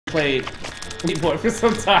play Meat Boy for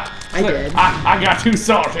some time. I did. I got too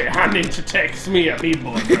salty. I need to text me a Meat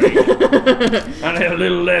Boy drink. I need a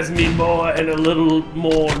little less Meat Boy and a little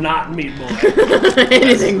more not Meat Boy.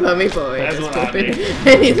 Anything but Meat Boy. That's what I need.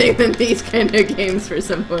 Anything than these kind of games for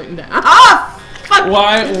some point in time. Ah! Fuck!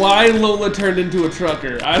 Why Lola turned into a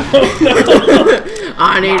trucker? I don't know.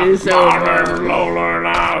 I need it so My bad. name's Lola and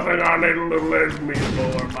I think I need a little less Meat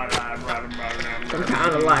Boy. I'm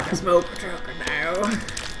kind of like a smoker trucker now.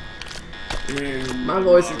 My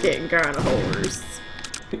voice is getting kind of hoarse.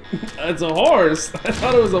 It's a horse. I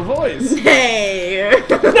thought it was a voice. Hey!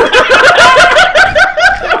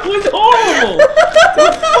 That was horrible.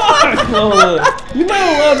 The fuck, Lola? You're not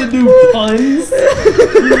allowed to do puns.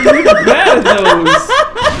 You're bad at those.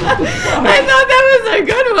 I thought that was a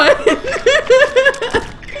good one.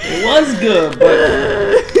 It was good, but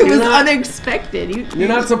it was unexpected. You're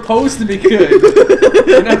not supposed to be good.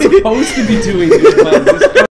 You're not supposed to be doing good puns.